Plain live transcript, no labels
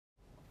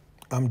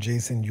I'm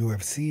Jason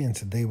UFC, and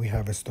today we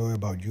have a story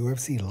about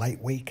UFC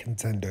lightweight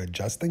contender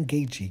Justin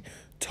Gaethje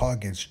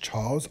targets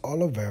Charles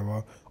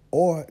Oliveira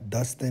or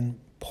Dustin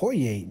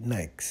Poirier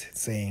next,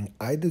 saying,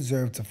 "I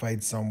deserve to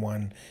fight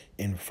someone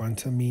in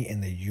front of me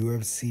in the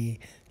UFC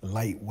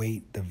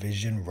lightweight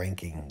division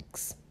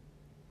rankings."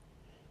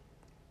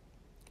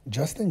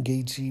 Justin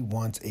Gaethje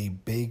wants a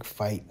big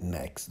fight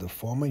next. The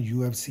former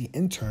UFC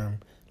interim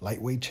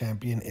lightweight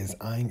champion is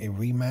eyeing a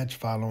rematch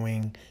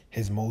following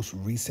his most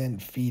recent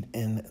feat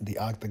in the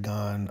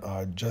octagon.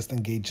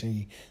 Justin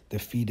Gaethje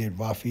defeated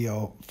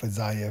Rafael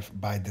Fiziev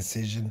by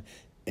decision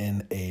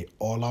in a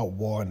all-out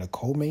war in the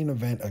co-main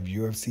event of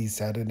UFC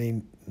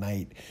Saturday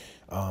night,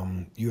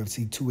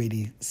 UFC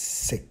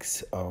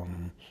 286.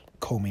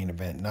 Co-main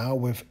event. Now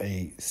with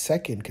a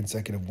second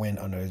consecutive win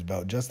under his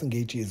belt, Justin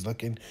Gaethje is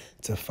looking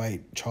to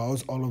fight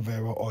Charles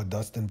Oliveira or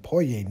Dustin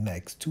Poirier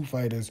next, two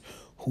fighters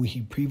who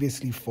he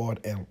previously fought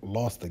and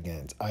lost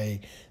against. "I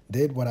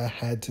did what I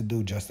had to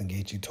do," Justin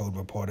Gaethje told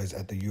reporters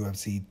at the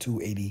UFC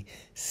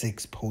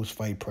 286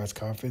 post-fight press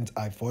conference.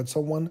 "I fought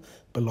someone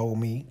below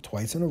me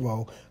twice in a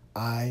row.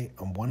 I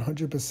am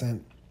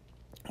 100%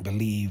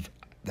 believe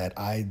that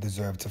I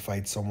deserve to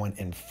fight someone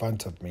in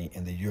front of me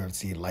in the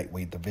UFC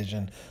lightweight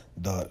division.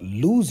 The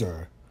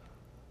loser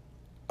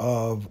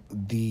of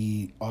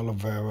the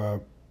Oliveira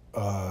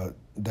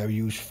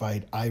Dariush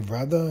fight, I'd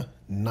rather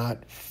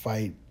not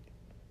fight.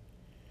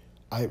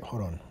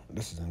 Hold on,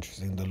 this is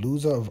interesting. The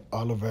loser of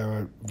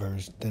Oliveira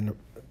versus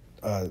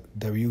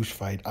Dariush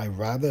fight, I'd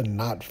rather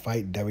not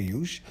fight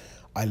Dariush.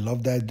 I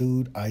love that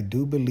dude. I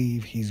do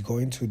believe he's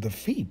going to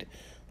defeat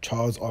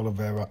Charles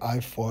Oliveira. I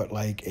fought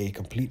like a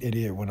complete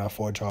idiot when I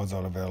fought Charles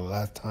Oliveira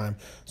last time,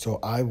 so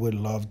I would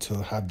love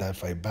to have that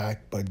fight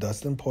back. But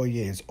Dustin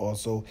Poirier is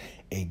also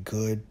as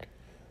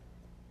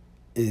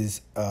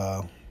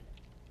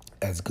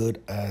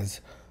good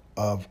as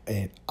of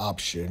an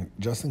option.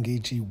 Justin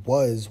Gaethje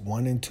was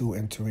 1-2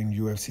 entering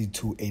UFC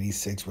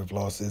 286 with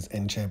losses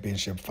in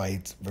championship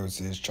fights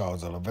versus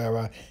Charles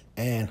Oliveira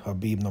and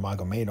Khabib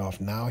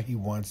Nurmagomedov. Now he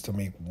wants to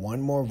make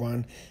one more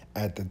run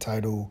at the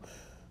title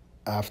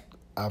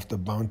after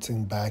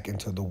bouncing back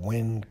into the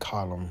win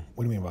column.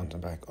 What do you mean bouncing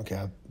back?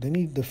 Okay, didn't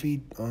he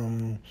defeat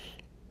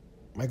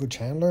Michael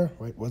Chandler?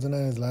 Right, wasn't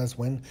that his last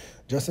win?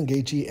 Justin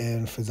Gaethje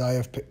and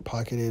Fiziev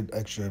pocketed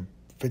extra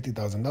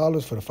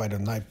 $50,000 for the fight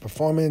of night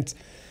performance,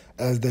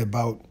 as their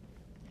bout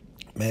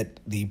met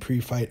the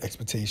pre-fight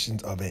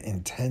expectations of an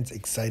intense,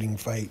 exciting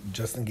fight.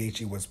 Justin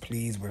Gaethje was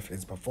pleased with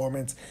his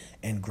performance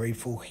and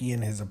grateful he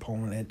and his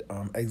opponent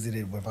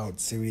exited without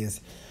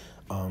serious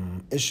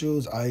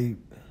issues. "I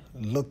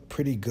looked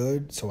pretty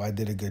good, so I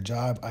did a good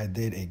job. I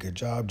did a good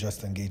job,"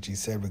 Justin Gaethje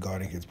said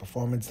regarding his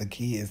performance. "The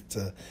key is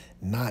to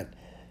not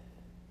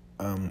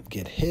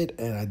get hit,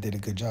 and I did a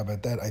good job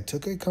at that. I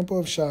took a couple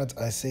of shots,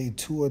 I say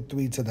 2 or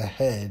 3 to the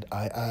head.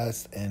 I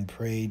asked and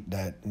prayed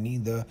that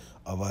neither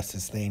of us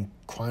sustained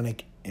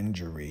chronic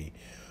injury."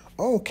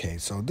 Okay,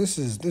 so this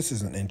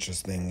is an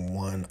interesting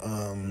one.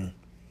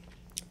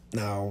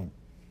 Now,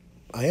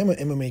 I am an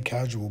MMA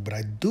casual, but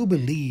I do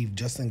believe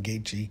Justin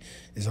Gaethje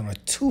is on a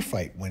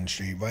 2-fight win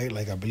streak, right?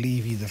 Like, I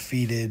believe he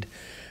defeated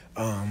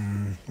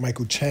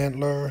Michael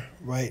Chandler,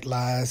 right,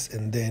 last,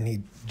 and then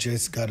he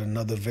just got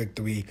another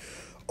victory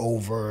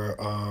over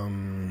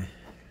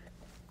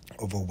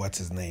what's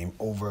his name?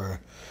 Over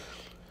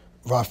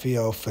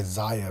Rafael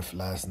Fiziev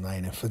last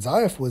night. And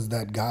Fiziev was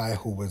that guy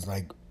who was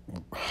like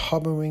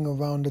hovering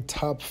around the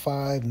top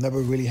 5, never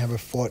really ever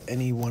fought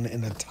anyone in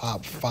the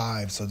top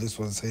 5. So this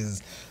was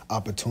his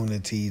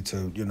opportunity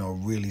to,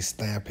 really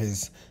stamp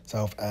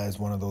himself as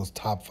one of those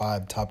top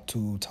 5, top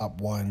 2, top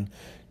 1,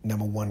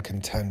 number 1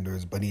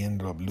 contenders. But he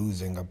ended up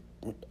losing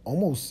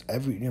almost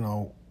every,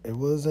 it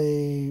was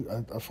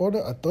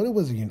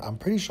I'm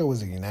pretty sure it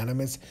was a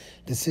unanimous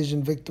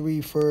decision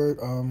victory for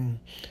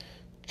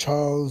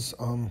for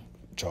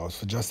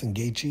Justin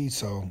Gaethje.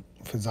 So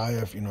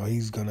Fiziev,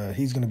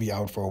 he's gonna be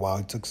out for a while.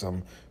 He took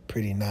some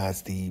pretty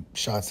nasty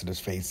shots to his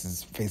face.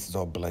 His face is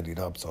all bloodied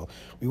up, so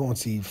we won't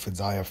see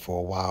Fiziev for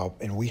a while.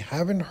 And we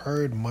haven't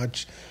heard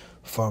much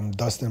from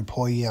Dustin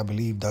Poirier. I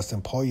believe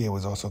Dustin Poirier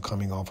was also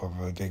coming off of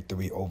a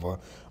victory over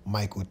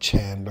Michael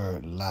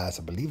Chandler I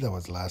believe that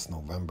was last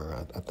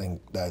November. I think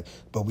that,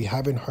 but we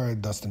haven't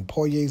heard Dustin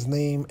Poirier's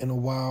name in a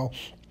while.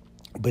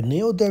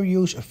 Beneil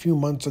Dariush a few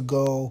months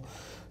ago,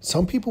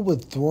 some people were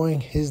throwing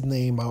his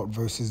name out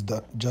versus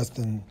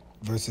Dustin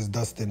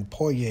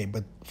Poirier,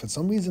 but for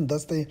some reason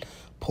Dustin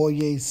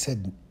Poirier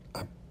said,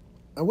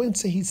 I wouldn't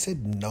say he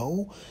said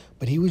no,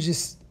 but he was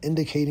just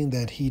indicating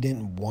that he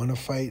didn't want to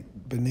fight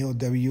Beneil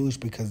Dariush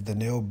because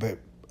Beneil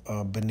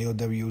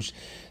Dariush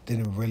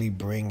didn't really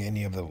bring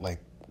any of the, like,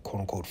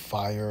 quote-unquote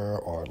fire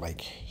or like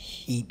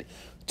heat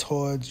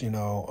towards,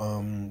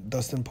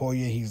 Dustin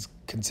Poirier. He's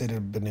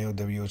considered Beneil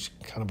Dariush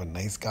kind of a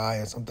nice guy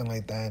or something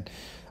like that.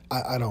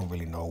 I don't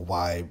really know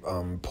why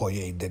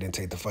Poirier didn't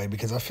take the fight,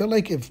 because I feel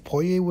like if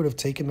Poirier would have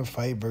taken the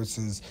fight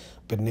versus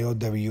Beneil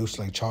Dariush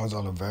like Charles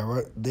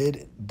Oliveira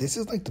did, this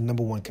is like the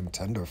 #1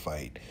 contender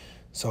fight.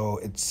 So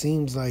it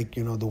seems like,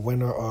 the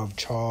winner of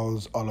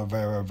Charles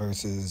Oliveira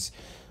versus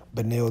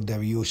Beneil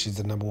Dariush is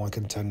the #1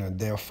 contender.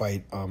 Their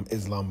fight,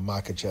 Islam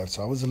Makhachev.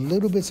 So I was a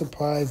little bit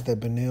surprised that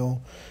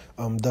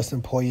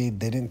Dustin Poirier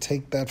didn't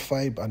take that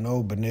fight. I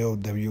know Beneil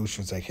Dariush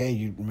was like, hey,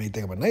 you may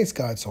think I'm a nice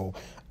guy, so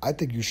I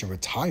think you should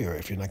retire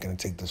if you're not going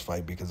to take this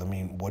fight because,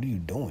 what are you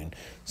doing?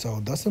 So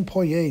Dustin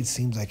Poirier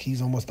seems like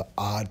he's almost the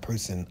odd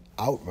person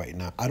out right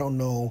now. I don't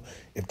know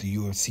if the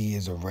UFC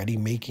is already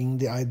making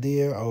the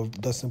idea of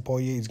Dustin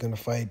Poirier is going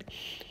to fight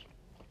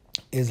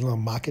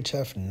Islam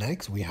Makhachev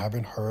next. We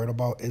haven't heard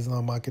about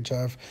Islam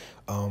Makhachev.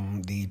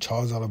 The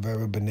Charles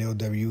Oliveira Beneil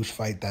Dariush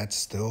fight, that's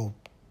still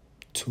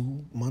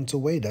 2 months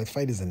away. That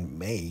fight is in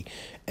May,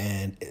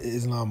 and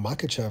Islam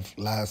Makhachev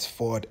last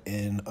fought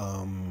in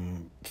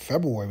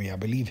February. I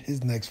believe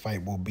his next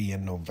fight will be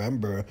in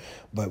November.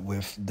 But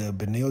with the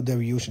Beneil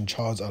Dariush and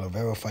Charles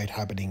Oliveira fight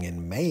happening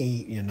in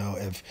May,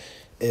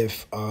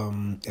 if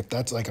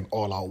that's like an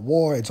all-out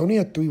war, it's only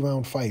a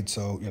 3-round fight.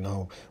 So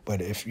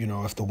but if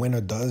the winner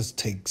does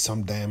take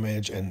some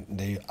damage and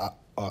they are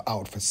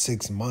out for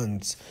 6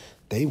 months,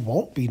 they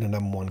won't be the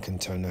 #1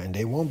 contender, and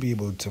they won't be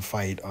able to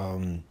fight.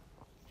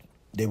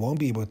 They won't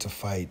be able to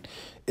fight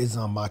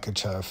Islam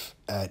Makhachev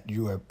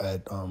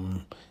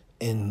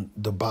in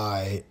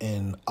Dubai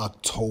in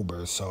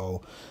October.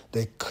 So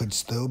they could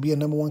still be a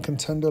 #1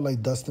 contender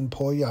like Dustin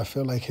Poirier. I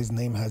feel like his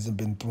name hasn't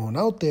been thrown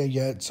out there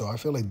yet. So I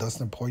feel like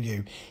Dustin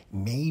Poirier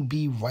may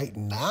be right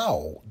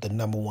now the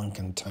 #1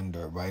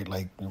 contender, right?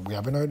 Like we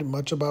haven't heard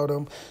much about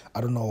him. I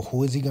don't know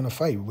who is he gonna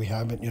fight. We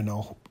haven't,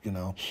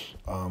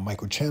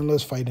 Michael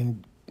Chandler's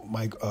fighting.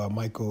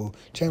 Michael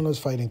Chandler's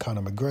fighting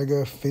Conor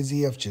McGregor.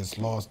 Fiziev just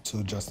lost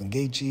to Justin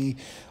Gaethje.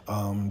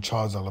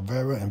 Charles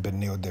Oliveira and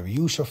Beneil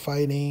Dariush are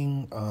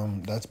fighting.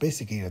 That's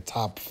basically the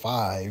top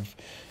 5.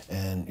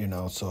 And,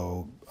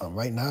 so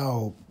right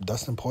now,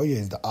 Dustin Poirier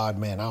is the odd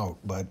man out,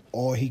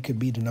 or he could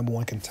be the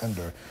 #1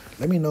 contender.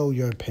 Let me know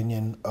your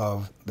opinion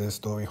of this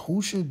story.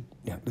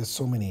 There's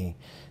so many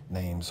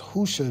names.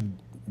 Who should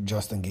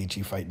Justin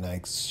Gaethje fight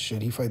next?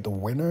 Should he fight the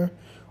winner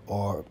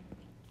or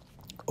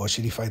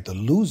should he fight the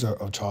loser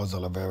of Charles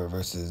Oliveira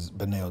versus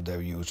Beneil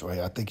Dariush? Right?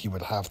 I think he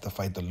would have to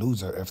fight the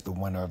loser if the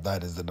winner of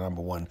that is the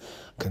 #1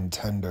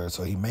 contender.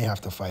 So he may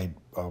have to fight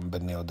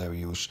Beneil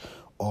Dariush.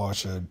 Or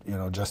should,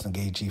 Justin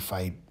Gaethje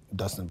fight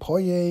Dustin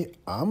Poirier?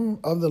 I'm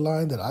of the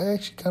line that I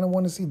actually kind of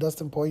want to see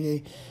Dustin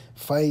Poirier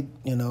fight,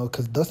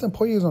 because Dustin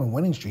Poirier is on a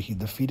winning streak. He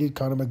defeated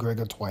Conor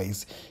McGregor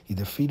twice. He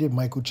defeated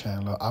Michael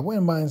Chandler. I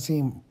wouldn't mind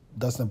seeing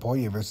Dustin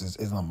Poirier versus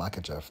Islam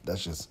Makhachev.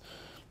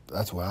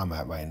 That's where I'm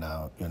at right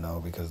now,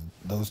 because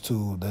those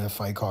two, their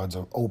fight cards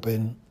are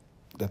open.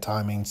 The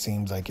timing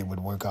seems like it would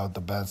work out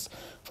the best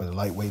for the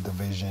lightweight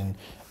division,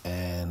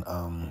 and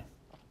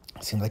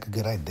seemed like a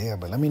good idea.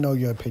 But let me know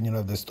your opinion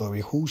of this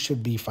story. Who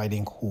should be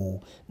fighting who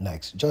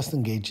next?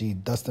 Justin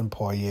Gaethje, Dustin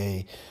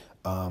Poirier,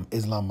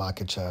 Islam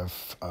Makhachev,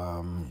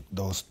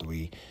 those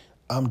 3.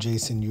 I'm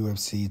Jason,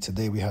 UFC.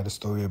 Today we had a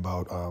story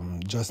about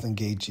Justin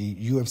Gaethje,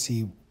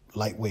 UFC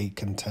lightweight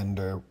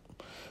contender.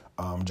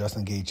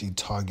 Justin Gaethje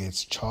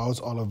targets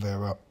Charles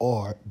Oliveira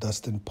or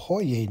Dustin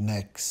Poirier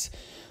next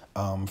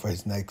for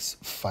his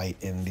next fight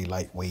in the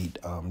lightweight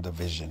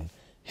division.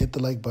 Hit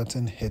the like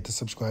button, hit the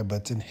subscribe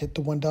button, hit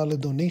the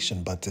 $1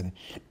 donation button.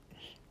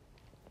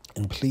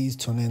 And please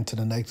tune in to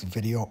the next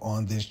video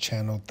on this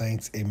channel.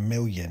 Thanks a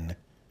million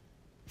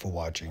for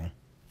watching.